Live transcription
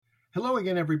Hello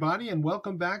again, everybody, and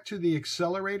welcome back to the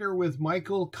Accelerator with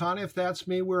Michael Conniff. That's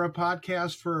me. We're a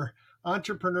podcast for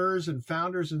entrepreneurs and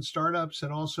founders and startups,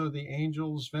 and also the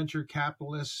angels, venture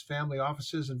capitalists, family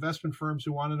offices, investment firms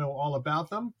who want to know all about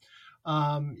them.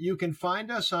 You can find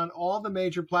us on all the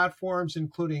major platforms,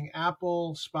 including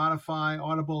Apple, Spotify,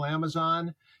 Audible,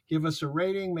 Amazon. Give us a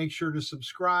rating. Make sure to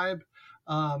subscribe.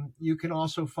 You can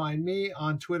also find me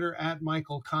on Twitter at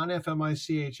Michael Conniff,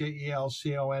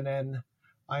 MichaelConniff,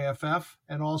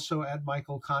 and also at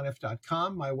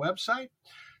michaelconniff.com, my website.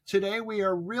 Today, we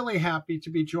are really happy to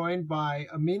be joined by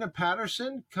Amina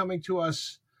Patterson, coming to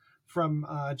us from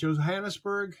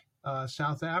Johannesburg,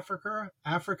 South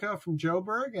Africa from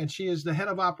Joburg, and she is the head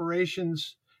of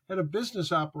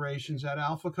business operations at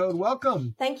AlphaCode.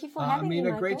 Welcome. Thank you for having me,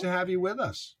 Amina, Michael. great to have you with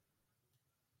us.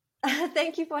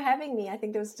 Thank you for having me. I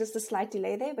think there was just a slight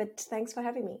delay there, but thanks for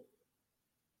having me.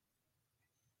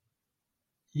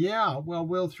 Yeah,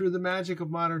 well, through the magic of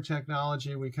modern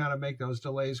technology, we kind of make those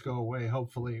delays go away,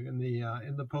 hopefully, in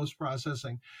the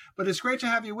post-processing. But it's great to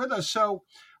have you with us. So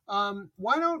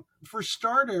why don't, for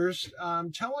starters,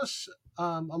 tell us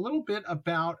a little bit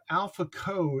about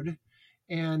AlphaCode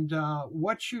and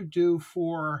what you do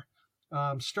for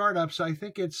startups. I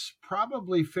think it's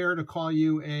probably fair to call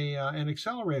you an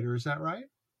accelerator. Is that right?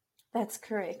 That's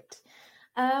correct.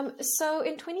 So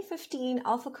in 2015,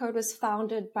 AlphaCode was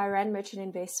founded by Rand Merchant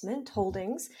Investment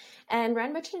Holdings, and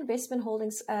Rand Merchant Investment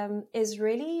Holdings is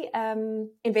really an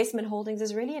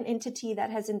entity that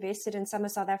has invested in some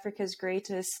of South Africa's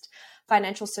greatest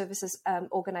financial services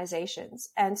organizations.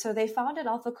 And so they founded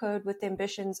AlphaCode with the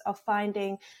ambitions of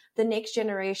finding the next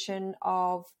generation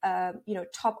of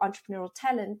top entrepreneurial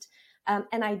talent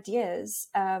and ideas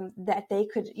that they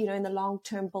could in the long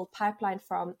term build pipeline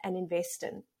from and invest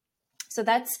in. So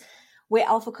that's where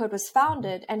AlphaCode was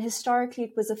founded, and historically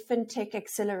it was a fintech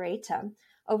accelerator.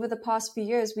 Over the past few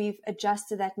years, we've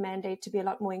adjusted that mandate to be a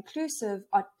lot more inclusive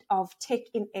of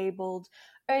tech-enabled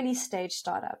early-stage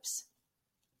startups.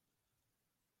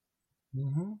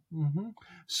 Mm-hmm, mm-hmm.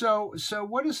 So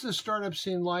what is the startup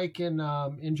scene like in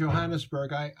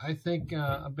Johannesburg? I think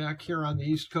back here on the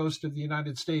East Coast of the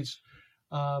United States,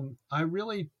 I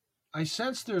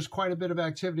sense there's quite a bit of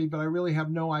activity, but I really have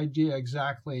no idea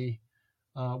exactly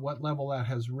what level that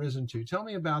has risen to. Tell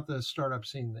me about the startup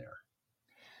scene there.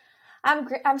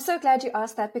 I'm so glad you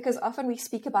asked that, because often we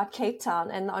speak about Cape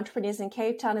Town and the entrepreneurs in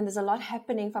Cape Town, and there's a lot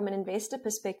happening from an investor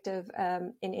perspective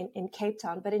in Cape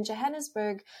Town. But in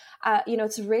Johannesburg,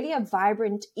 it's really a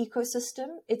vibrant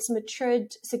ecosystem. It's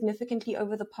matured significantly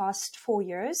over the past 4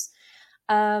 years.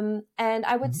 And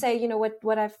I would say,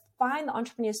 what I find the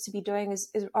entrepreneurs to be doing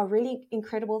are really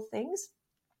incredible things.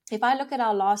 If I look at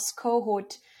our last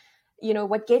cohort,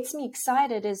 what gets me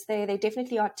excited is they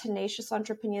definitely are tenacious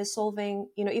entrepreneurs solving,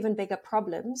 even bigger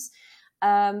problems.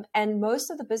 And most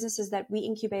of the businesses that we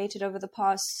incubated over the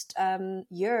past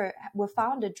year were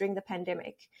founded during the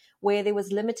pandemic, where there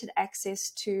was limited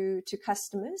access to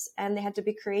customers, and they had to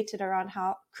be creative around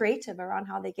how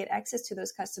they get access to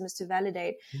those customers to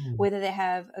validate whether they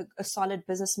have a solid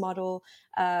business model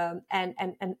and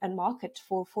market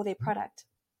for their product.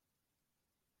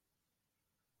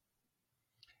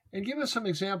 And give us some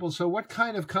examples. So what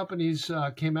kind of companies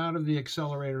came out of the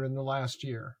accelerator in the last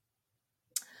year?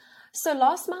 So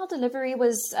last mile delivery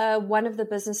was one of the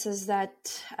businesses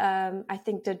that I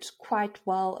think did quite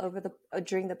well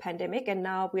during the pandemic, and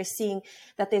now we're seeing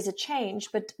that there's a change.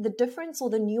 But the difference or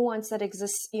the nuance that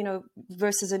exists,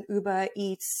 versus an Uber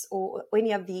Eats or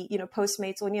any of the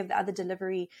Postmates or any of the other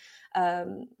delivery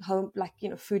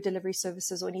food delivery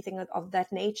services or anything of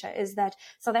that nature, is that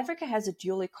South Africa has a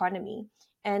dual economy.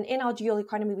 And in our dual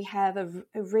economy, we have a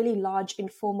really large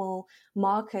informal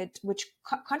market, which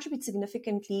contributes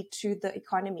significantly to the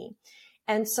economy.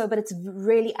 And so, but it's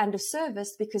really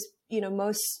underserviced because,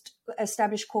 most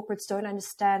established corporates don't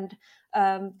understand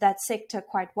that sector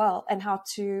quite well and how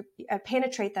to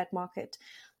penetrate that market.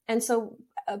 And so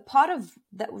part of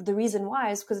the reason why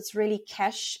is because it's really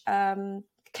cash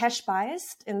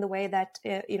biased in the way that,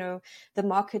 the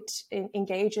market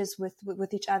engages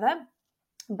with each other.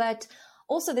 But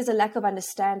also, there's a lack of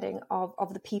understanding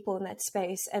of the people in that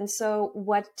space. And so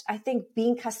what I think,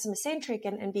 being customer-centric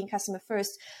and being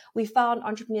customer-first, we found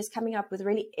entrepreneurs coming up with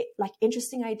really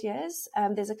interesting ideas.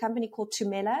 There's a company called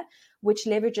Tumela, which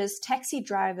leverages taxi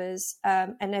drivers.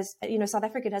 And as South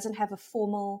Africa doesn't have a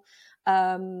formal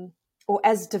or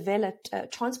as developed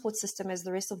transport system as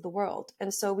the rest of the world.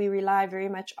 And so we rely very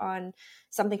much on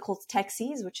something called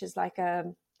taxis, which is like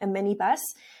a minibus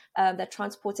that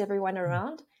transports everyone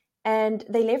around. And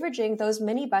they're leveraging those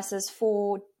minibuses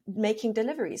for making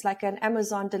deliveries like an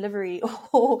Amazon delivery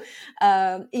or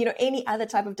any other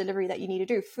type of delivery that you need to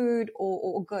do, food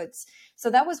or goods. So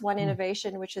that was one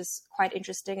innovation which is quite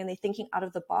interesting, and they're thinking out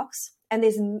of the box. And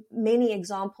there's many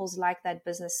examples like that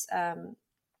business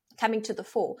coming to the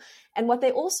fore. And what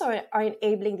they also are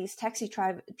enabling these taxi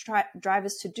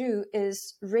drivers to do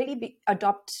is really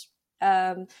adopt,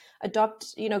 go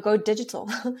digital,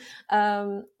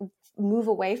 move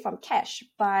away from cash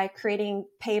by creating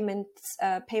payment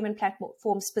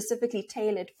platforms specifically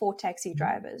tailored for taxi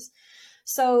drivers.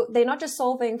 So they're not just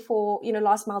solving for,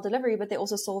 last mile delivery, but they're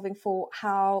also solving for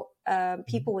how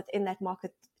people within that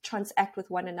market transact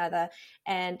with one another,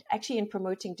 and actually in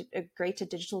promoting a greater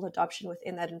digital adoption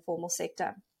within that informal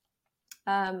sector.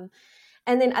 And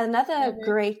then another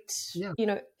great,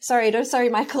 sorry,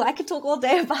 Michael, I could talk all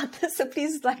day about this, so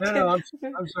please. No, I'm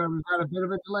sorry, we've got a bit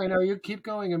of a delay. No, you keep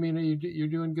going, Amina. You're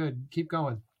doing good. Keep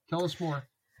going. Tell us more.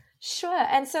 Sure.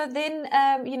 And so then,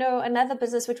 another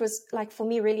business which was like for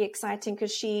me really exciting,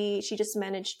 because she just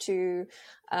managed to,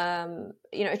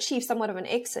 achieve somewhat of an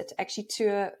exit actually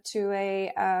to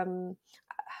a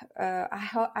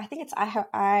I think it's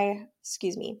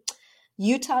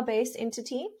Utah-based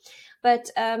entity, but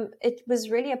it was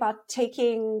really about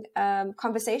taking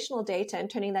conversational data and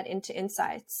turning that into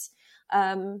insights.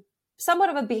 Somewhat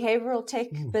of a behavioral tech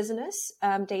business,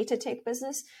 data tech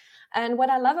business. And what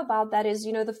I love about that is,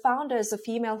 the founder is a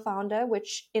female founder,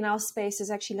 which in our space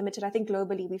is actually limited. I think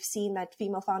globally we've seen that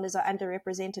female founders are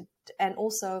underrepresented and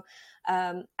also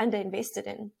underinvested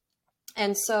in.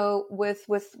 And so with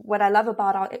what I love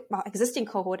about our existing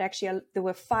cohort, actually, there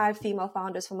were 5 female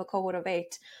founders from a cohort of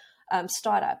 8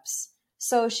 startups.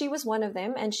 So she was one of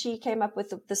them, and she came up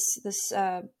with this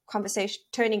conversation,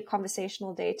 turning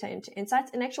conversational data into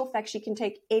insights. In actual fact, she can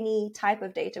take any type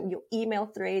of data, your email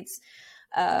threads,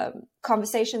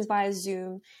 conversations via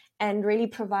Zoom, and really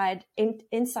provide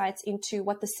insights into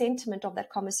what the sentiment of that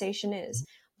conversation is.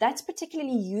 That's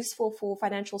particularly useful for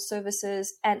financial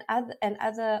services and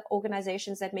other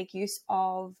organizations that make use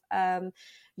of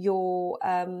your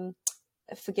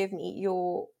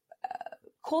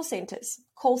call centers.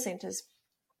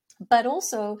 But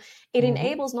also it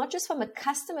enables, not just from a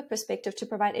customer perspective, to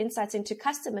provide insights into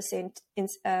customer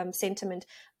sentiment,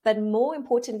 but more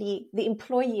importantly, the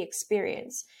employee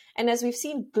experience. And as we've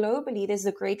seen globally, there's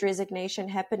a great resignation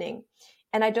happening.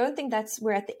 And I don't think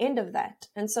we're at the end of that.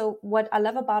 And so what I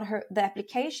love about the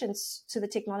applications to the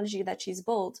technology that she's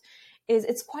built is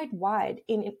it's quite wide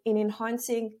in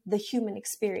enhancing the human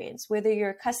experience, whether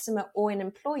you're a customer or an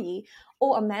employee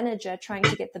or a manager trying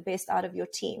to get the best out of your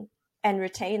team and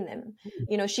retain them.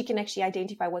 She can actually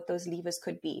identify what those levers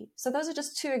could be. So those are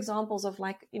just 2 examples of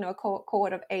a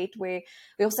cohort of 8, where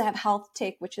we also have health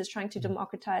tech, which is trying to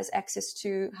democratize access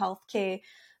to healthcare.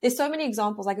 There's so many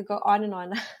examples. I could go on and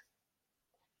on.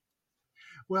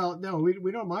 Well, no,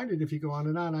 we don't mind it if you go on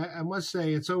and on. I must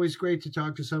say, it's always great to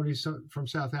talk to somebody from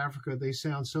South Africa. They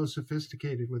sound so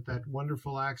sophisticated with that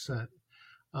wonderful accent.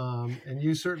 And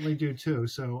you certainly do too.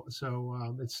 So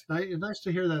it's nice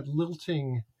to hear that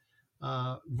lilting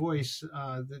voice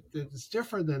that's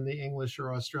different than the English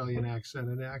or Australian accent.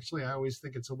 And actually, I always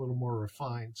think it's a little more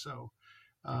refined. So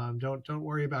don't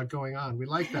worry about going on. We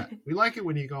like that. We like it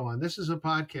when you go on. This is a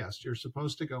podcast. You're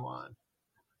supposed to go on.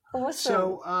 Awesome.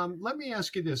 So let me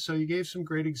ask you this. So you gave some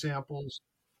great examples.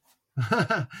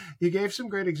 Let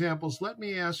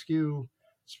me ask you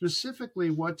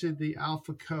specifically, what did the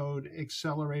AlphaCode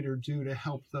Accelerator do to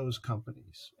help those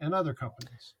companies and other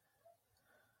companies?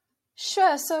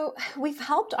 Sure. So we've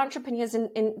helped entrepreneurs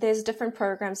in there's different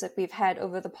programs that we've had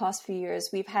over the past few years.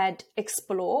 We've had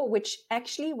Explore, which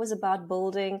actually was about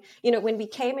building, when we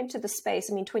came into the space,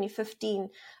 2015,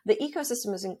 the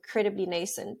ecosystem was incredibly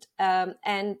nascent.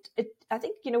 And I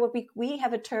think, what we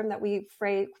have a term that we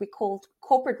call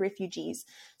corporate refugees.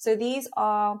 So these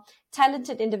are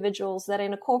talented individuals that are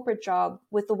in a corporate job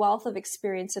with the wealth of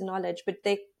experience and knowledge, but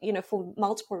they, for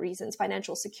multiple reasons,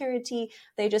 financial security,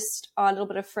 they just are a little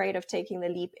bit afraid of taking the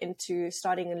leap into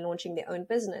starting and launching their own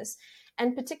business,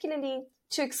 and particularly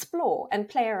to explore and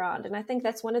play around. And I think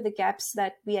that's one of the gaps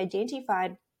that we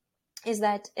identified, is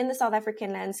that in the South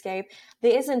African landscape,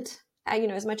 there isn't,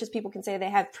 as much as people can say they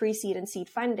have pre-seed and seed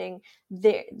funding,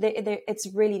 it's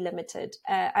really limited.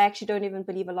 I actually don't even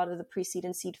believe a lot of the pre-seed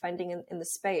and seed funding in the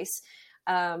space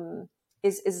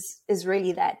is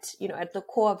really that, at the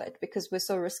core of it, because we're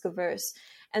so risk averse.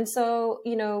 And so,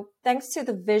 thanks to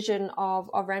the vision of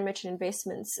Rand Merchant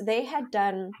Investments, they had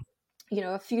done,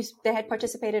 they had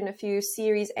participated in a few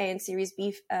Series A and Series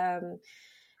B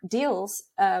deals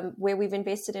where we've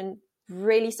invested in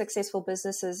really successful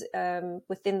businesses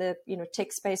within the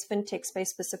tech space, fintech space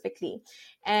specifically,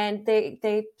 and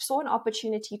they saw an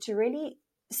opportunity to really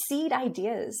seed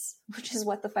ideas, which is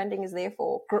what the funding is there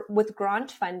for, with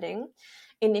grant funding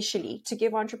initially, to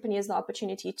give entrepreneurs the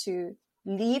opportunity to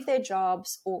leave their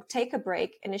jobs or take a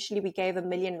break. Initially, we gave R1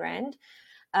 million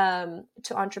to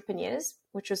entrepreneurs,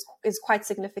 which is quite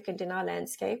significant in our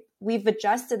landscape. We've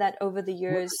adjusted that over the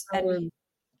years.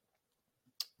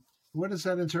 What is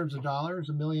that in terms of dollars?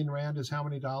 R1 million is how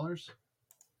many dollars?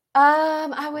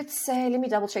 I would say, let me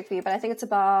double check for you, but I think it's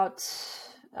about,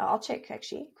 I'll check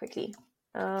actually quickly.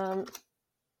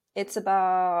 It's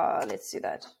about, let's do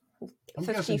that,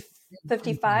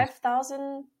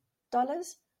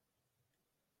 $55,000.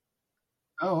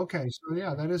 Oh, okay. So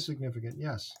yeah, that is significant.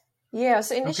 Yes. Yeah.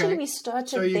 So initially we started.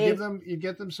 So you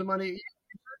get them some money.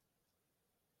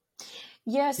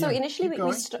 Yeah. So initially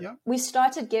we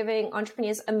started giving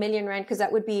entrepreneurs R1 million because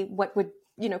that would be what would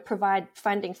provide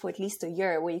funding for at least a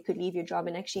year where you could leave your job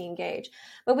and actually engage.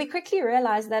 But we quickly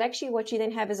realized that actually what you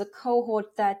then have is a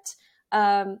cohort that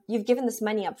you've given this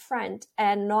money up front,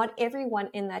 and not everyone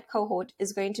in that cohort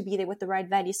is going to be there with the right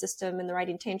value system and the right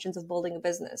intentions of building a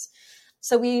business.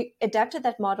 So we adapted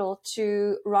that model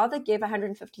to rather give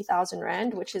 150,000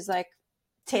 Rand, which is like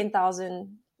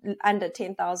under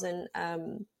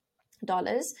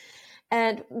 $10,000.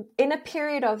 And in a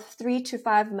period of 3 to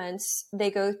 5 months,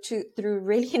 they go through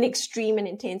really an extreme and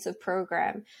intensive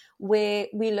program where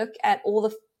we look at all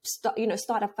the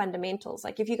startup fundamentals.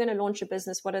 Like if you're going to launch a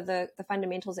business, what are the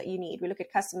fundamentals that you need? We look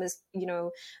at customers,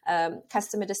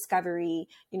 customer discovery,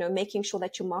 making sure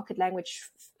that your market language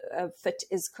fit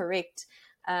is correct,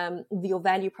 your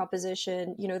value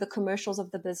proposition, the commercials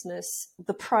of the business,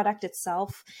 the product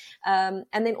itself, and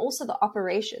then also the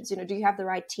operations. Do you have the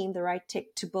right team, the right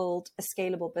tech to build a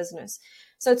scalable business?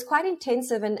 So it's quite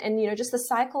intensive, and just the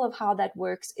cycle of how that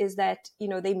works is that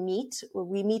we meet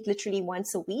literally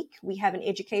once a week. We have an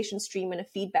education stream and a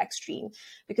feedback stream,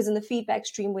 because in the feedback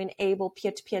stream we enable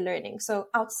peer-to-peer learning. So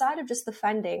outside of just the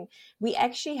funding, we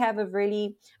actually have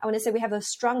we have a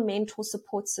strong mentor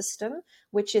support system,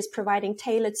 which is providing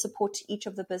tailored support to each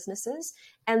of the businesses.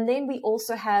 And then we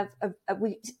also have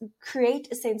we create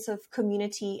a sense of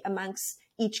community amongst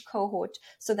each cohort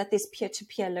so that there's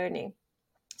peer-to-peer learning.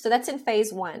 So that's in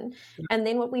phase 1. And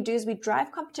then what we do is we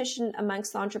drive competition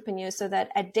amongst the entrepreneurs so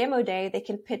that at demo day, they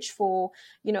can pitch for,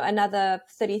 another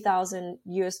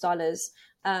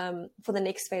 $30,000 for the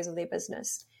next phase of their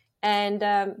business. And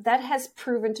that has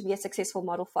proven to be a successful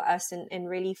model for us in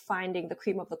really finding the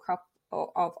cream of the crop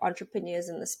of entrepreneurs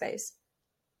in the space.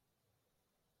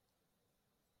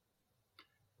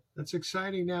 That's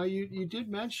exciting. Now, you did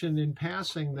mention in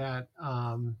passing that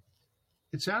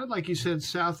it sounded like you said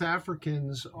South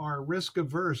Africans are risk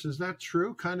averse. Is that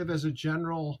true? Kind of as a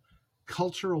general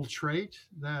cultural trait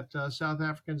that South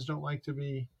Africans don't like to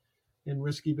be in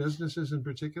risky businesses in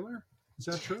particular? Is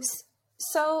that true?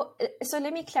 So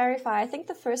let me clarify. I think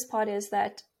the first part is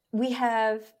that we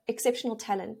have exceptional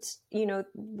talent. If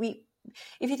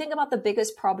you think about the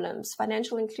biggest problems,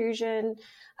 financial inclusion,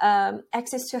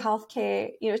 access to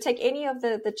healthcare, take any of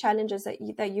the challenges that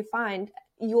you find,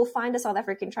 you'll find a South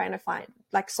African trying to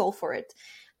solve for it.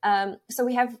 So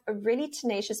we have really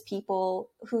tenacious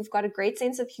people who've got a great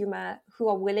sense of humor, who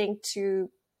are willing to,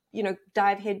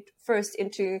 dive head first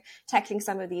into tackling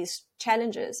some of these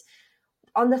challenges.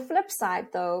 On the flip side,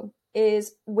 though,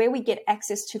 is where we get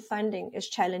access to funding is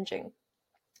challenging,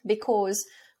 because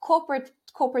corporates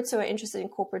who are interested in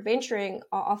corporate venturing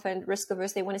are often risk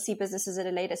averse. They want to see businesses at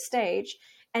a later stage,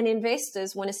 and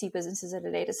investors want to see businesses at a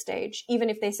later stage, even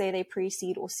if they say they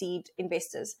pre-seed or seed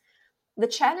investors. The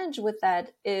challenge with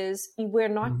that is we're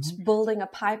not building a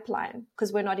pipeline,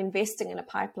 because we're not investing in a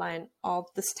pipeline of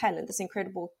this talent, this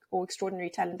incredible or extraordinary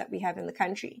talent that we have in the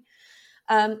country.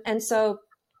 And so,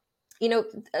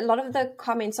 a lot of the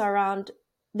comments are around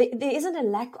there isn't a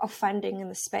lack of funding in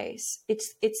the space.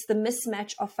 It's the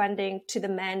mismatch of funding to the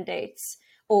mandates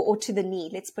or to the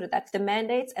need. Let's put it that, the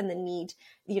mandates and the need,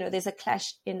 there's a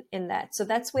clash in that. So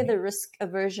that's where the risk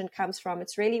aversion comes from.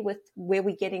 It's really with where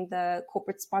we're getting the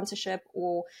corporate sponsorship,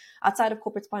 or outside of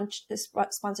corporate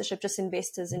sponsorship, just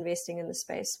investors investing in the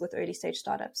space with early stage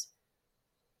startups.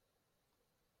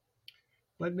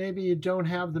 But maybe you don't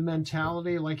have the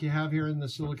mentality like you have here in the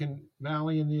Silicon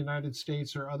Valley in the United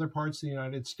States or other parts of the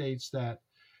United States, that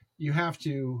you have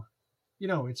to,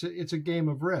 it's a game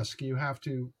of risk. You have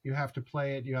to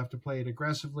play it. You have to play it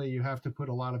aggressively. You have to put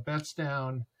a lot of bets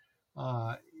down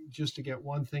just to get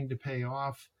one thing to pay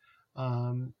off.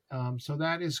 So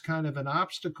that is kind of an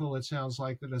obstacle, it sounds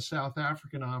like, that a South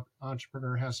African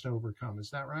entrepreneur has to overcome. Is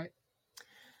that right?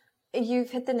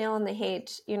 You've hit the nail on the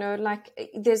head. Like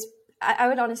I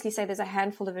would honestly say there's a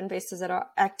handful of investors that are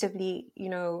actively,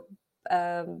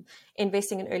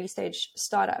 investing in early stage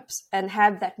startups and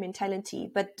have that mentality.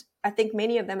 But I think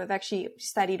many of them have actually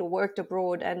studied or worked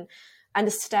abroad and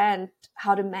understand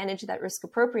how to manage that risk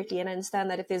appropriately, and understand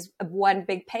that if there's one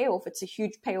big payoff, it's a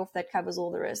huge payoff that covers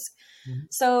all the risk. Mm-hmm.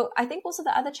 So I think also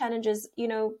the other challenge is,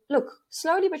 look,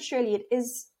 slowly but surely it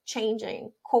is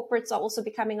changing. Corporates are also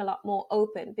becoming a lot more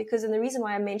open, because, and the reason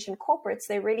why I mentioned corporates,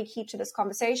 they're really key to this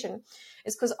conversation,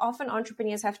 is because often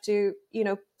entrepreneurs have to,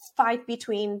 fight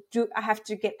between, do I have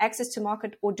to get access to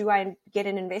market, or do I get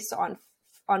an investor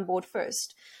on board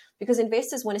first? Because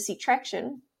investors want to see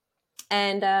traction.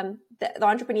 And the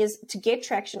entrepreneurs, to get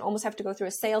traction, almost have to go through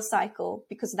a sales cycle,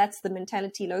 because that's the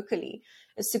mentality locally,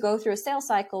 is to go through a sales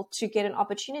cycle to get an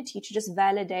opportunity to just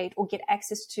validate or get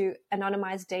access to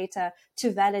anonymized data to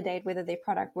validate whether their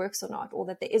product works or not, or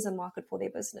that there is a market for their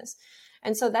business.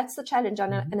 And so that's the challenge.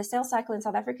 And a sales cycle in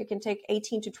South Africa can take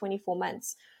 18 to 24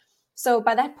 months. So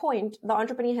by that point, the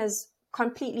entrepreneur has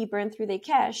completely burned through their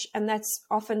cash. And that's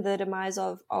often the demise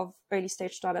of early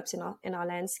stage startups in our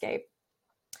landscape.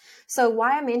 So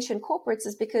why I mentioned corporates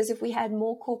is because if we had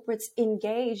more corporates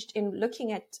engaged in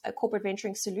looking at corporate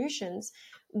venturing solutions,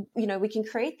 we can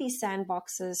create these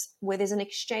sandboxes where there's an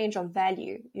exchange of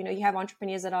value. You have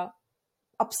entrepreneurs that are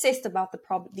obsessed about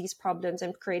these problems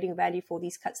and creating value for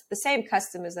the same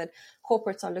customers that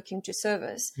corporates are looking to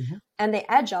service. Mm-hmm. And they're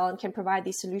agile and can provide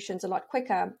these solutions a lot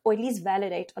quicker, or at least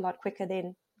validate a lot quicker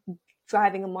than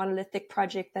driving a monolithic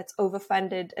project that's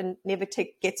overfunded and never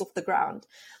gets off the ground.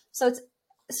 So it's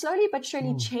slowly but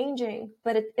surely changing,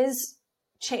 but it is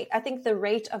change. I think the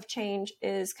rate of change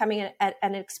is coming at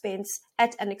an expense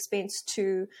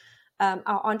to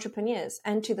our entrepreneurs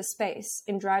and to the space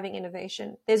in driving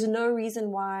innovation. There's no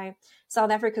reason why South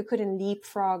Africa couldn't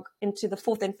leapfrog into the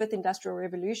fourth and fifth industrial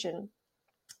revolution,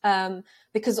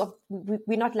 because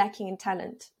we're not lacking in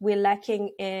talent. We're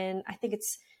lacking in, I think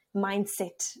it's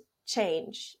mindset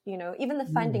change. Even the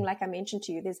funding, like I mentioned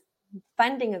to you, there's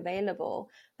funding available,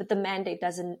 but the mandate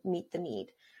doesn't meet the need.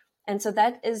 And so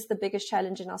that is the biggest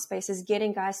challenge in our space, is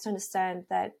getting guys to understand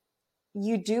that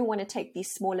you do want to take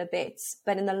these smaller bets,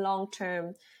 but in the long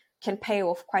term can pay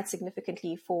off quite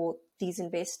significantly for these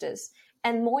investors.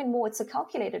 And more, it's a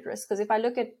calculated risk. Because if I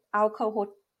look at our cohort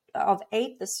of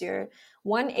 8 this year,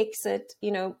 one exit,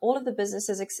 all of the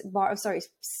businesses,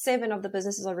 7 of the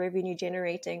businesses are revenue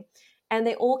generating, and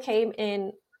they all came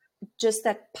in just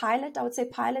that pilot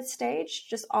stage,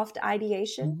 just after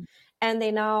ideation. Mm-hmm. And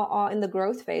they now are in the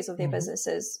growth phase of their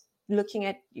businesses, looking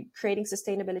at creating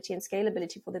sustainability and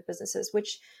scalability for their businesses,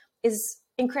 which is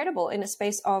incredible in a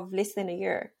space of less than a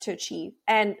year to achieve.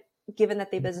 And given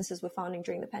that their businesses were founded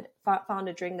during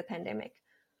the pandemic.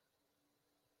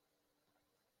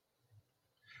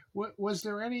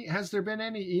 Has there been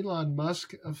any Elon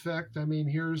Musk effect? I mean,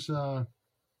 here's,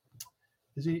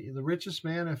 is he the richest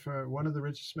man, if one of the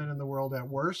richest men in the world at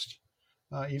worst,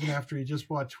 even after he just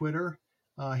bought Twitter?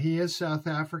 He is South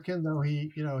African, though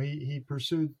he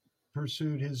pursued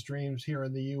his dreams here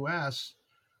in the U.S.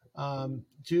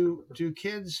 Do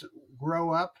kids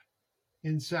grow up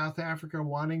in South Africa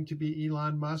wanting to be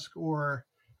Elon Musk, or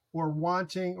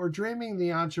wanting or dreaming the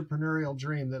entrepreneurial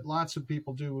dream that lots of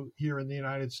people do here in the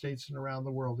United States and around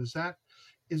the world? Is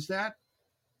that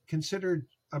considered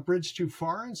a bridge too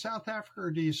far in South Africa,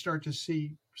 or do you start to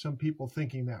see some people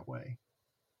thinking that way?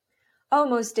 Oh,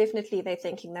 most definitely they're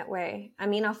thinking that way. I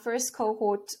mean, our first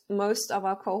cohort, most of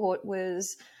our cohort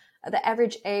was, the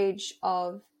average age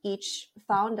of each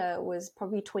founder was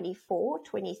probably 24,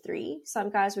 23. Some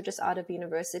guys were just out of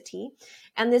university.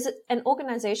 And there's an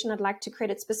organization I'd like to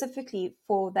credit specifically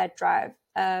for that drive.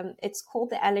 It's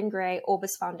called the Alan Gray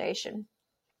Orbis Foundation.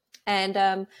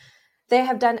 And they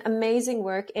have done amazing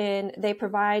work they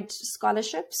provide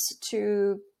scholarships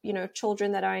to,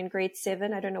 children that are in grade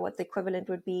 7. I don't know what the equivalent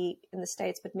would be in the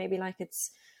States, but maybe like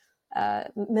it's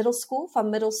middle school,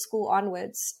 from middle school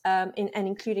onwards, and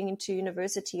including into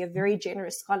university, a very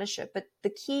generous scholarship. But the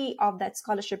key of that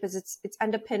scholarship is it's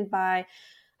underpinned by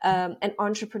an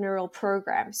entrepreneurial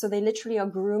program. So they literally are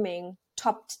grooming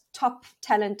top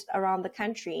talent around the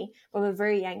country from a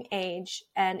very young age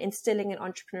and instilling an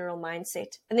entrepreneurial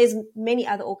mindset. And there's many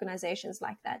other organizations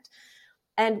like that.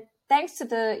 And thanks to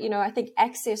the, I think,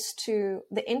 access to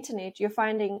the internet, you're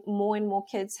finding more and more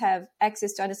kids have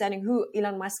access to understanding who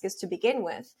Elon Musk is to begin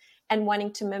with, and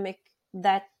wanting to mimic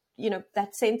that,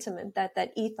 that sentiment,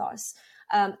 that ethos,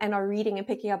 and are reading and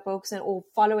picking up books or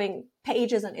following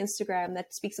pages on Instagram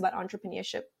that speaks about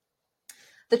entrepreneurship.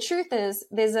 The truth is,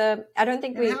 I don't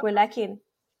think we're lacking.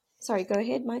 Sorry, go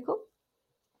ahead, Michael.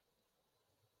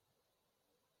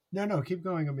 No, keep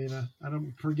going, Amina. I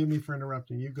don't forgive me for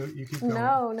interrupting. You go. You keep going.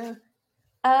 No.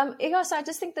 So I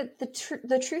just think that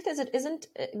the truth is, it isn't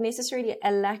necessarily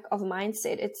a lack of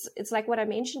mindset. It's like what I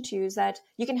mentioned to you, is that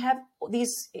you can have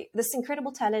this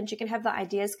incredible talent, you can have the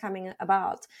ideas coming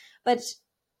about, but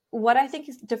what I think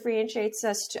differentiates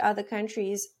us to other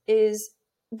countries is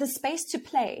the space to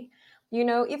play.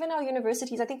 Even our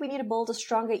universities, I think we need to build a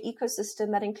stronger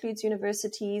ecosystem that includes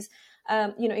universities,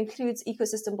 includes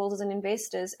ecosystem builders and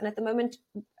investors. And at the moment,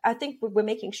 I think we're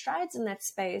making strides in that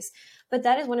space. But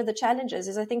that is one of the challenges,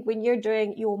 is I think when you're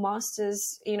doing your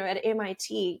master's, at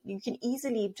MIT, you can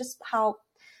easily, just how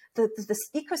this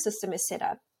ecosystem is set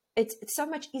up, it's so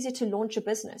much easier to launch a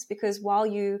business, because while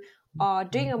you are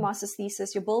doing your master's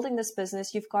thesis, you're building this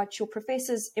business, you've got your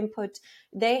professors' input,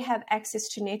 they have access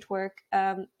to network,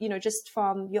 just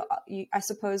from I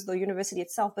suppose the university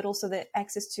itself, but also the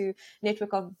access to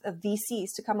network of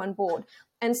VCs to come on board.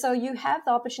 And so you have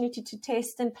the opportunity to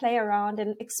test and play around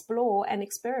and explore and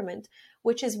experiment,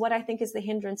 which is what I think is the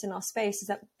hindrance in our space, is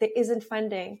that there isn't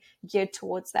funding geared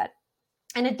towards that.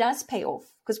 And it does pay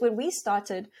off, because when we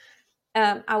started,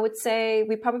 I would say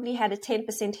we probably had a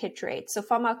 10% hit rate. So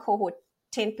from our cohort,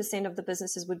 10% of the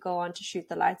businesses would go on to shoot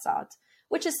the lights out,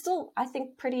 which is still, I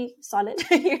think, pretty solid,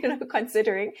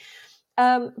 considering.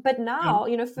 But now,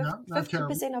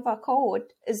 50% of our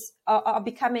cohort are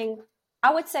becoming,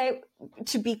 I would say,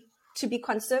 to be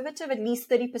conservative, at least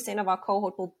 30% of our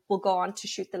cohort will go on to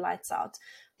shoot the lights out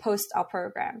post our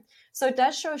program. So it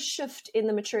does show a shift in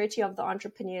the maturity of the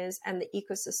entrepreneurs and the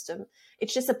ecosystem.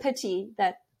 It's just a pity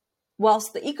that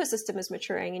whilst the ecosystem is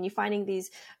maturing and you're finding these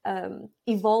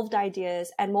evolved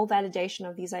ideas and more validation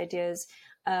of these ideas,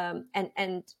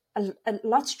 and a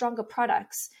lot stronger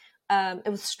products,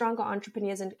 with stronger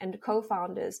entrepreneurs and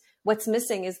co-founders, what's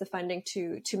missing is the funding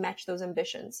to match those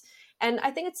ambitions. And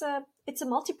I think it's a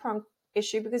multi-pronged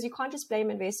issue, because you can't just blame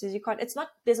investors.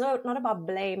 There's not about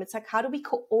blame. It's like, how do we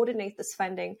coordinate this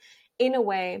funding in a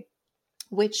way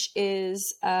which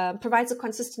is provides a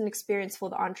consistent experience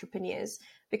for the entrepreneurs?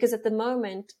 Because at the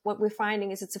moment, what we're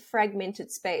finding is it's a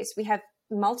fragmented space. We have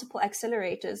multiple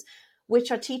accelerators which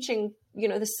are teaching,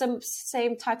 the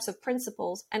same types of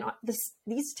principles, and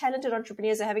these talented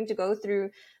entrepreneurs are having to go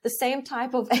through the same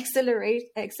type of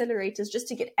accelerators just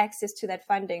to get access to that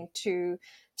funding to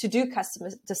do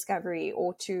customer discovery,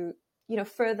 or to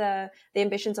further the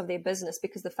ambitions of their business,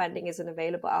 because the funding isn't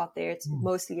available out there. It's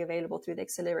mostly available through the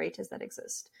accelerators that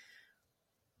exist.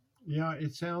 Yeah,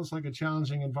 it sounds like a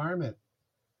challenging environment.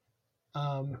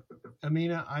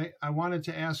 Amina, I wanted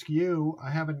to ask you,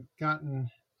 I haven't gotten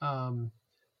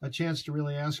a chance to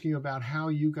really ask you about how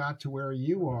you got to where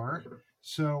you are.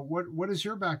 So what is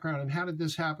your background, and how did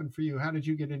this happen for you? How did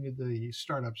you get into the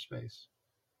startup space?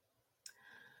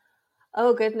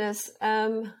 Oh, goodness.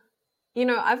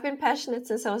 I've been passionate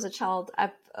since I was a child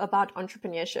about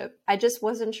entrepreneurship. I just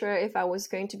wasn't sure if I was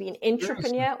going to be an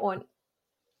entrepreneur or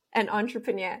an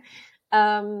entrepreneur.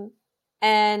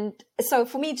 And so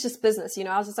for me, it's just business,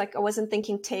 I was just like, I wasn't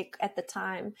thinking tech at the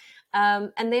time.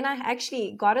 And then I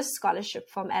actually got a scholarship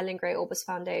from Alan Gray Orbis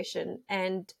Foundation,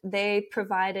 and they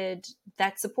provided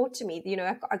that support to me.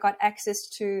 I got access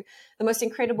to the most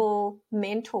incredible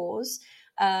mentors,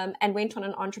 and went on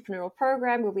an entrepreneurial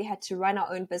program where we had to run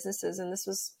our own businesses. And this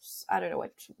was, I don't know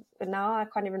what, now I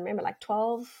can't even remember, like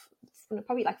 12,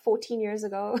 probably like 14 years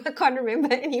ago. I can't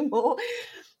remember anymore.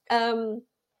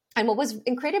 And what was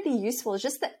incredibly useful is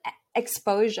just the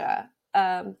exposure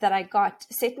that I got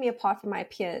set me apart from my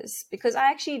peers, because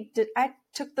I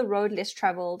took the road less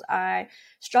traveled. I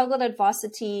struggled at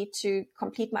varsity to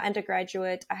complete my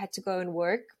undergraduate. I had to go and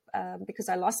work because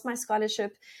I lost my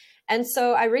scholarship. And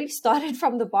so I really started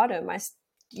from the bottom. I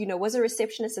was a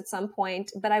receptionist at some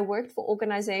point, but I worked for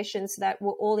organizations that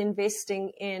were all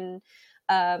investing in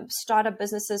startup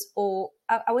businesses, or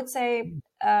I would say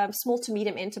small to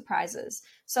medium enterprises.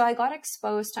 So I got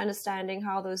exposed to understanding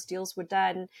how those deals were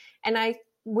done. And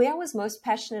where I was most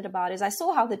passionate about is I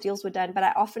saw how the deals were done, but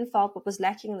I often felt what was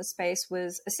lacking in the space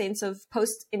was a sense of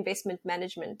post-investment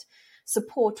management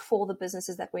support for the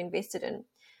businesses that were invested in.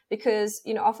 Because,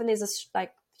 often there's a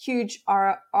huge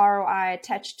ROI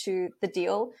attached to the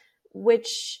deal,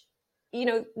 which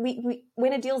we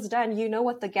when a deal's done,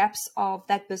 what the gaps of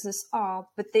that business are,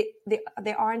 but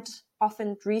there aren't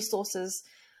often resources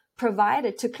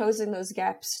provided to closing those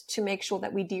gaps to make sure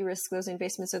that we de-risk those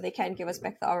investments so they can give us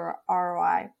back the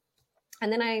ROI.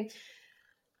 And then I,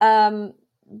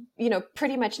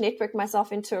 pretty much networked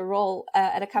myself into a role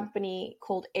at a company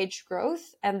called Edge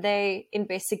Growth, and they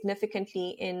invest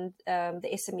significantly in the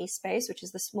SME space, which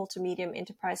is the small to medium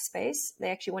enterprise space.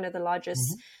 They're actually one of the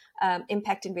largest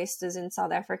impact investors in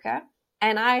South Africa.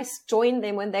 And I joined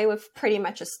them when they were pretty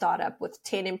much a startup with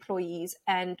 10 employees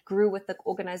and grew with the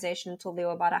organization until there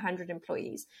were about 100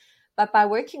 employees. But by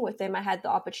working with them, I had the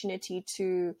opportunity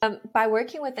to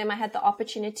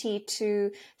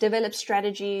develop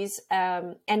strategies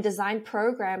and design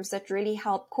programs that really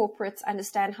help corporates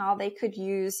understand how they could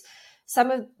use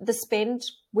some of the spend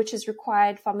which is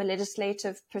required from a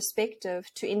legislative perspective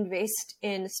to invest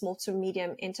in small to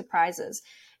medium enterprises.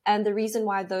 And the reason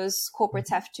why those corporates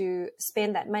have to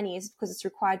spend that money is because it's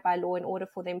required by law in order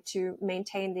for them to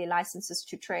maintain their licenses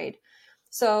to trade.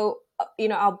 So,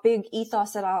 our big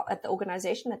ethos at the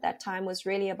organization at that time was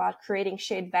really about creating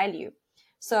shared value.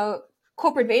 So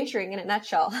corporate venturing in a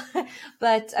nutshell,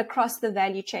 but across the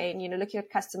value chain, looking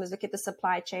at customers, look at the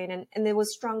supply chain, and there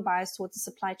was strong bias towards the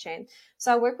supply chain.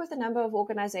 So I work with a number of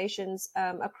organizations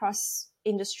across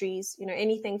industries,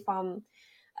 anything from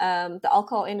the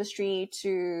alcohol industry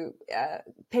to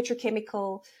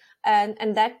petrochemical,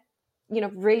 and that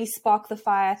really sparked the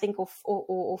fire, I think,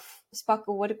 or spark,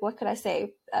 or what could I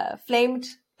say, flamed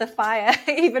the fire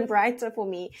even brighter for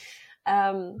me,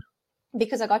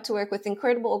 because I got to work with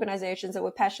incredible organizations that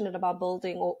were passionate about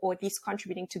building or at least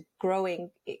contributing to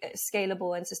growing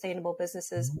scalable and sustainable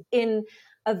businesses in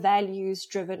a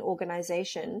values-driven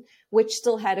organization, which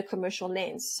still had a commercial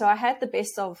lens. So I had the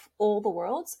best of all the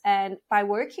worlds. And by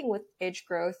working with Edge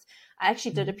Growth, I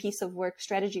actually did a piece of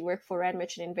strategy work for Rand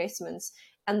Merchant Investments.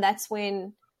 And that's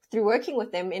when, through working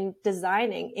with them in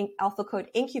designing AlphaCode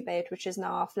Incubate, which is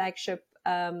now our flagship,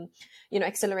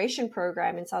 acceleration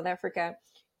program in South Africa,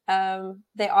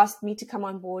 they asked me to come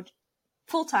on board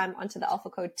full-time onto the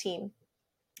AlphaCode team.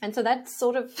 And so that's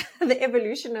sort of the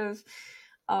evolution of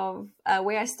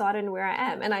where I started and where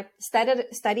I am. And I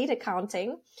studied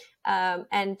accounting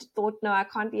and thought, no, I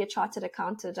can't be a chartered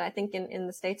accountant. I think in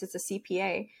the States it's a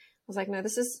CPA. I was like, no,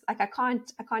 this is like, I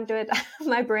can't do it.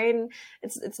 My brain,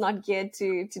 it's not geared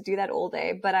to do that all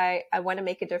day, but I want to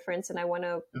make a difference and I want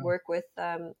to work with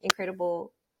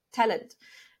incredible talent.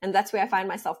 And that's where I find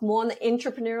myself, more on the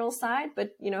entrepreneurial side,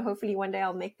 but hopefully one day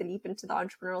I'll make the leap into the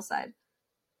entrepreneurial side.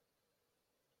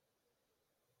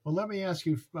 Well, let me ask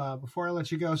you before I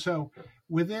let you go. So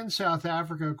within South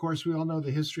Africa, of course, we all know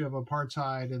the history of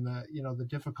apartheid and the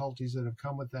difficulties that have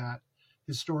come with that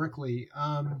historically.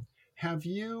 Have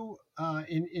you,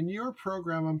 in your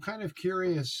program, I'm kind of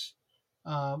curious,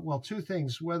 two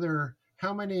things,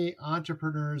 how many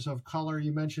entrepreneurs of color,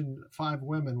 you mentioned 5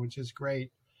 women, which is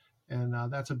great, and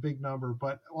that's a big number,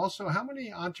 but also how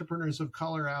many entrepreneurs of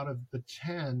color out of the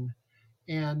 10,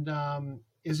 and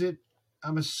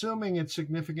I'm assuming it's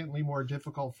significantly more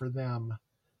difficult for them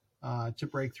to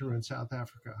break through in South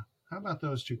Africa. How about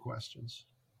those 2 questions?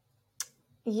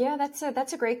 Yeah,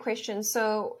 that's a great question.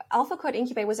 So AlphaCode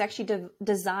Incubate was actually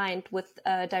designed with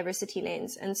a diversity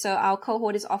lens. And so our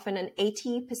cohort is often an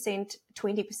 80%,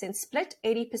 20% split,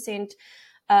 80%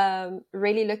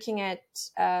 really looking at,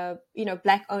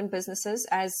 Black-owned businesses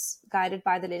as guided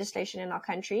by the legislation in our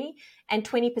country. And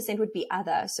 20% would be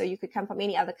other. So you could come from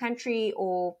any other country,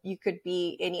 or you could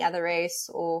be any other race,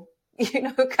 or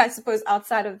I suppose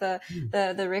outside of the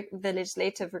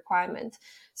legislative requirement.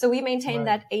 So we maintain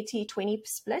that 80-20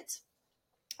 split.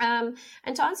 And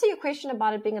to answer your question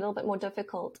about it being a little bit more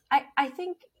difficult, I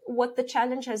think what the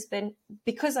challenge has been,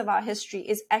 because of our history,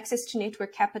 is access to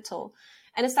network capital.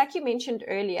 And it's like you mentioned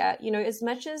earlier, as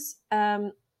much as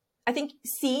I think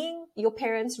seeing your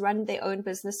parents run their own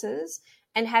businesses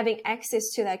and having access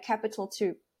to that capital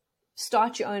to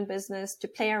start your own business, to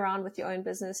play around with your own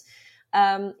business,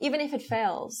 even if it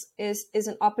fails, is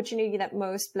an opportunity that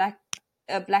most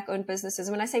Black-owned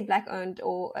businesses. When I say Black-owned,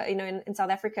 or in South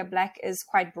Africa, Black is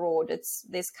quite broad.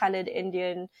 There's colored,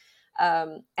 Indian,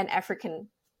 and African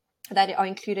that are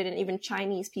included, and even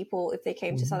Chinese people if they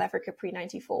came to South Africa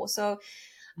pre-94. So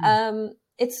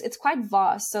it's quite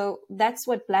vast. So that's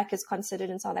what Black is considered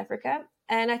in South Africa.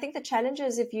 And I think the challenge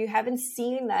is, if you haven't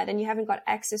seen that and you haven't got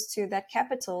access to that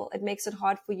capital, it makes it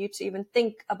hard for you to even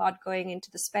think about going into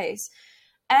the space.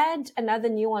 Add another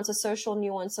nuance, a social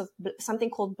nuance of something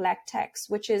called Black tax,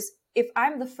 which is, if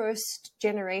I'm the first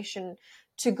generation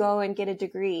to go and get a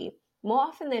degree, more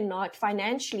often than not,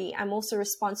 financially, I'm also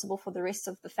responsible for the rest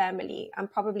of the family. I'm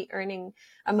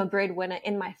a breadwinner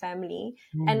in my family,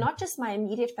 and not just my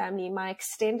immediate family, my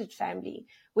extended family,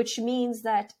 which means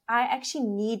that I actually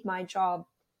need my job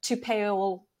to pay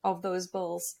all of those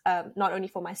bills, not only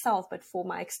for myself, but for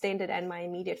my extended and my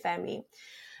immediate family.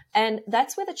 And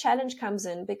that's where the challenge comes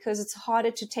in, because it's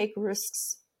harder to take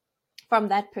risks from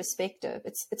that perspective.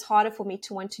 It's harder for me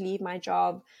to want to leave my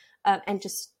job and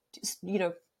just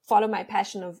follow my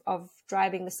passion of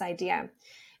driving this idea.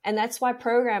 And that's why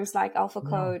programs like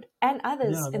AlphaCode and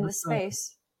others in the that's right.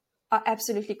 space are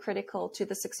absolutely critical to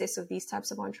the success of these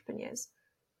types of entrepreneurs.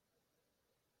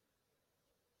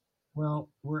 Well,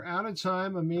 we're out of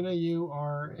time. Amina, you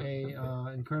are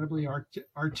a incredibly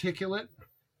articulate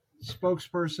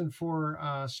spokesperson for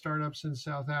startups in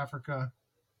South Africa.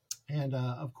 And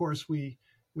of course, we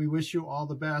wish you all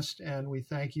the best, and we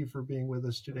thank you for being with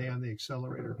us today on the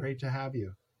Accelerator. Great to have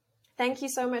you. Thank you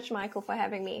so much, Michael, for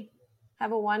having me.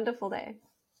 Have a wonderful day.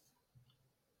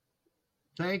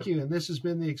 Thank you. And this has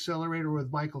been the Accelerator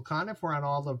with Michael Conniff. We're on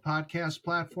all the podcast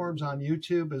platforms, on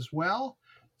YouTube as well.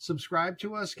 Subscribe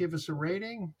to us, give us a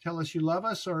rating, tell us you love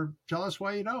us, or tell us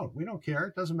why you don't. We don't care.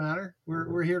 It doesn't matter.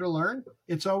 We're here to learn.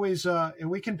 It's always, and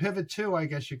we can pivot too, I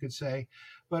guess you could say,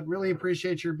 but really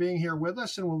appreciate your being here with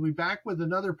us. And we'll be back with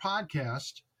another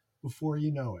podcast before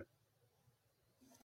you know it.